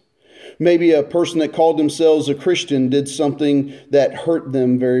is. Maybe a person that called themselves a Christian did something that hurt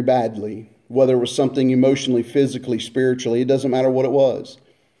them very badly, whether it was something emotionally, physically, spiritually. It doesn't matter what it was.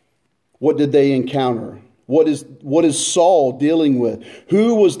 What did they encounter? What is Saul dealing with?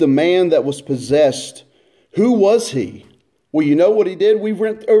 Who was the man that was possessed? Who was he? Well, you know what he did? We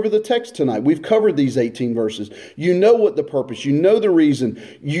went over the text tonight. We've covered these 18 verses. You know what the purpose, you know the reason.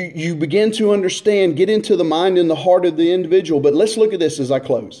 You begin to understand, get into the mind and the heart of the individual. But let's look at this as I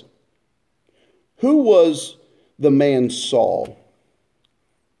close. Who was the man Saul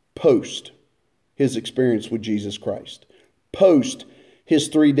post his experience with Jesus Christ? Post his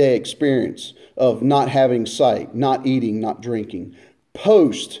 3-day experience of not having sight, not eating, not drinking.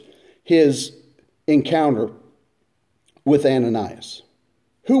 Post his encounter with Ananias.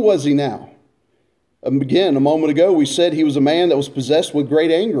 Who was he now? Again, a moment ago, we said he was a man that was possessed with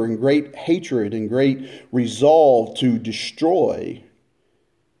great anger and great hatred and great resolve to destroy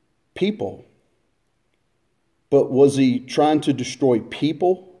people. But was he trying to destroy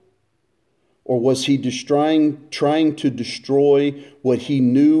people? Or was he trying to destroy what he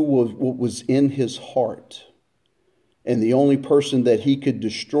knew what was in his heart? And the only person that he could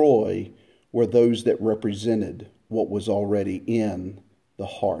destroy were those that represented what was already in the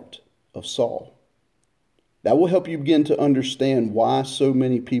heart of Saul. That will help you begin to understand why so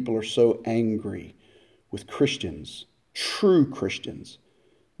many people are so angry with Christians, true Christians,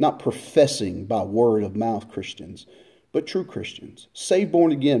 not professing by word of mouth Christians, but true Christians, saved,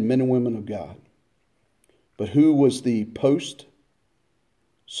 born again, men and women of God. But who was the post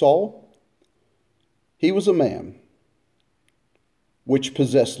Saul? He was a man which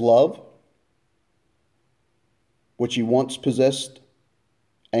possessed love, which he once possessed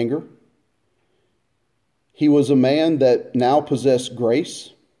anger. He was a man that now possessed grace,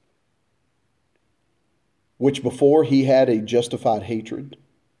 which before he had a justified hatred.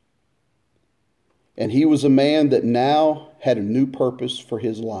 And he was a man that now had a new purpose for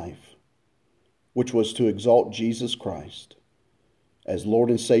his life, which was to exalt Jesus Christ as Lord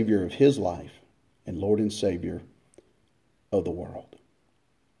and Savior of his life and Lord and Savior of the world.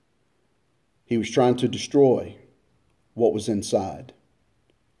 He was trying to destroy what was inside,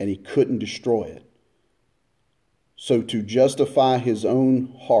 and he couldn't destroy it. So to justify his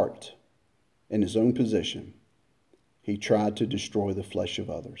own heart and his own position, he tried to destroy the flesh of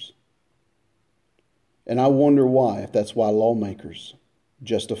others. And I wonder why, if that's why lawmakers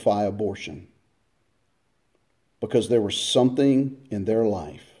justify abortion. Because there was something in their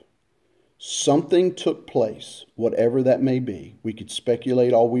life. Something took place, whatever that may be. We could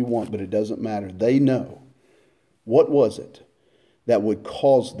speculate all we want, but it doesn't matter. They know. What was it that would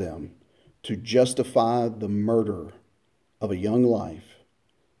cause them to justify the murder of a young life.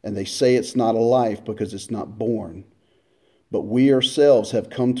 And they say it's not a life because it's not born. But we ourselves have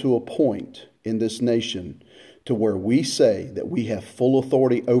come to a point in this nation to where we say that we have full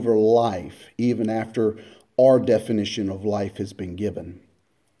authority over life even after our definition of life has been given.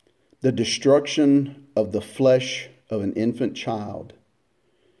 The destruction of the flesh of an infant child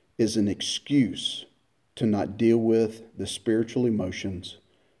is an excuse to not deal with the spiritual emotions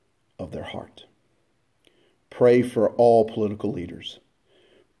of their heart. Pray for all political leaders.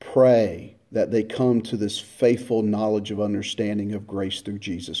 Pray that they come to this faithful knowledge of understanding of grace through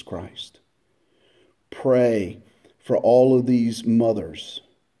Jesus Christ. Pray for all of these mothers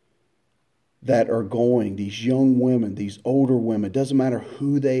that are going, these young women, these older women, doesn't matter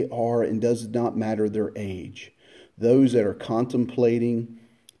who they are and does not matter their age, those that are contemplating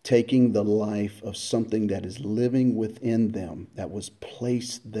taking the life of something that is living within them, that was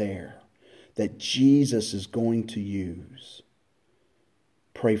placed there, that Jesus is going to use.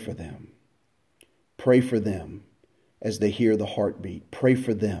 Pray for them. Pray for them as they hear the heartbeat. Pray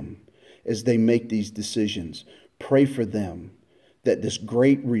for them as they make these decisions. Pray for them that this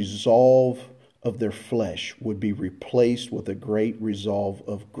great resolve of their flesh would be replaced with a great resolve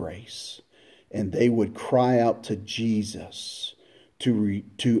of grace. And they would cry out to Jesus,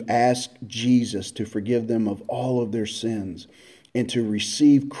 to ask Jesus to forgive them of all of their sins and to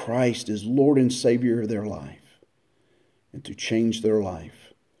receive Christ as Lord and Savior of their life and to change their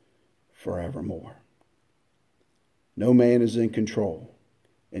life forevermore. No man is in control.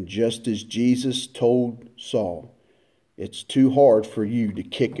 And just as Jesus told Saul, it's too hard for you to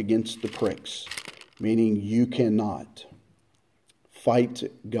kick against the pricks, meaning you cannot fight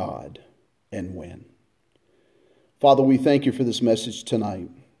God and win. Father, we thank you for this message tonight.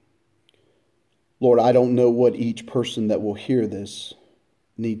 Lord, I don't know what each person that will hear this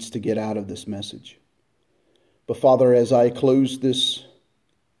needs to get out of this message. But Father, as I close this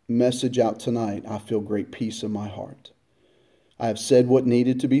message out tonight, I feel great peace in my heart. I have said what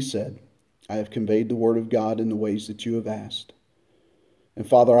needed to be said. I have conveyed the word of God in the ways that you have asked. And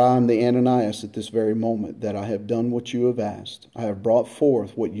Father, I am the Ananias at this very moment, that I have done what you have asked. I have brought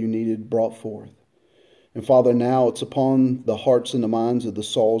forth what you needed brought forth. And Father, now it's upon the hearts and the minds of the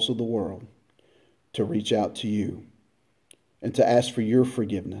Sauls of the world to reach out to you and to ask for your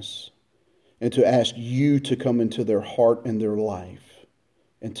forgiveness and to ask you to come into their heart and their life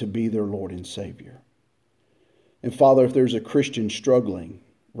and to be their Lord and Savior. And Father, if there's a Christian struggling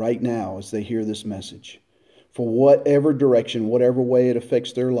right now as they hear this message, for whatever direction, whatever way it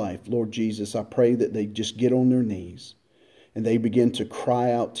affects their life, Lord Jesus, I pray that they just get on their knees and they begin to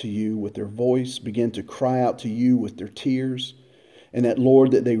cry out to you with their voice, begin to cry out to you with their tears, and that,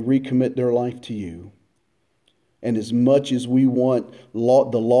 Lord, that they recommit their life to you. And as much as we want the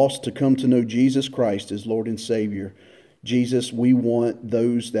lost to come to know Jesus Christ as Lord and Savior, Jesus, we want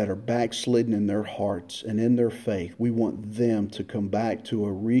those that are backslidden in their hearts and in their faith, we want them to come back to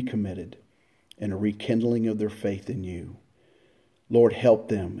a recommitted and a rekindling of their faith in you. Lord, help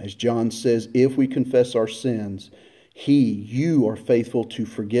them. As John says, if we confess our sins, you are faithful to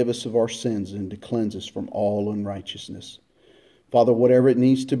forgive us of our sins and to cleanse us from all unrighteousness. Father, whatever it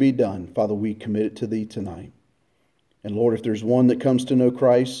needs to be done, Father, we commit it to thee tonight. And Lord, if there's one that comes to know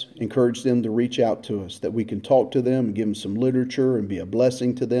Christ, encourage them to reach out to us, that we can talk to them and give them some literature and be a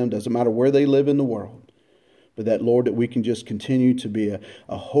blessing to them. Doesn't matter where they live in the world. But that, Lord, that we can just continue to be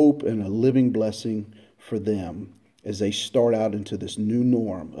a hope and a living blessing for them as they start out into this new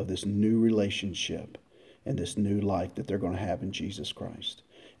norm of this new relationship and this new life that they're going to have in Jesus Christ.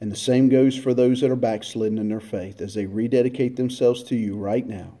 And the same goes for those that are backslidden in their faith as they rededicate themselves to you right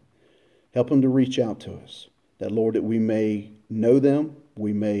now. Help them to reach out to us. That, Lord, that we may know them,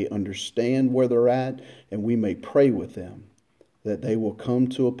 we may understand where they're at, and we may pray with them that they will come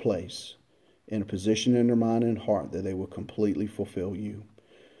to a place in a position in their mind and heart that they will completely fulfill you.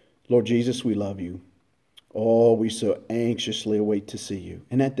 Lord Jesus, we love you. Oh, we so anxiously await to see you.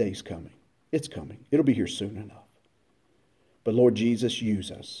 And that day's coming. It's coming. It'll be here soon enough. But Lord Jesus,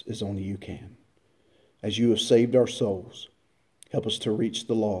 use us as only you can. As you have saved our souls, help us to reach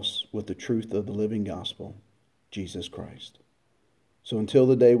the lost with the truth of the living gospel, Jesus Christ. So until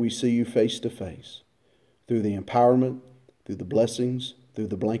the day we see you face to face, through the empowerment, through the blessings, through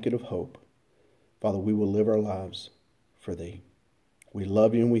the blanket of hope, Father, we will live our lives for thee. We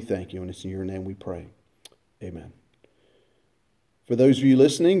love you and we thank you, and it's in your name we pray. Amen. For those of you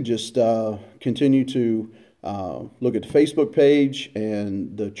listening, just continue to look at the Facebook page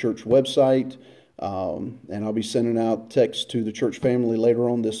and the church website. And I'll be sending out texts to the church family later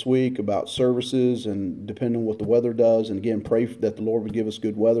on this week about services and depending on what the weather does. And again, pray that the Lord would give us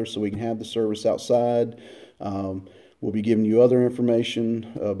good weather so we can have the service outside. We'll be giving you other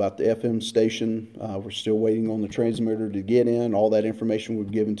information about the FM station. We're still waiting on the transmitter to get in. All that information will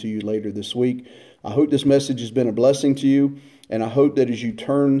be given to you later this week. I hope this message has been a blessing to you, and I hope that as you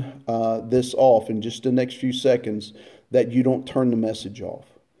turn this off in just the next few seconds, that you don't turn the message off.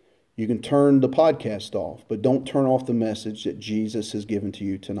 You can turn the podcast off, but don't turn off the message that Jesus has given to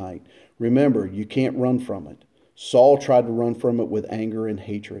you tonight. Remember, you can't run from it. Saul tried to run from it with anger and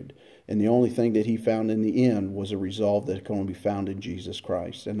hatred. And the only thing that he found in the end was a resolve that can only be found in Jesus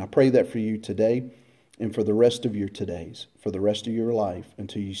Christ. And I pray that for you today and for the rest of your todays, for the rest of your life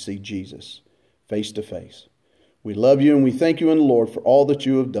until you see Jesus face to face. We love you and we thank you in the Lord for all that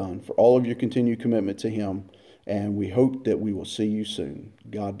you have done, for all of your continued commitment to Him. And we hope that we will see you soon.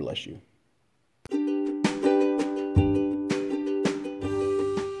 God bless you.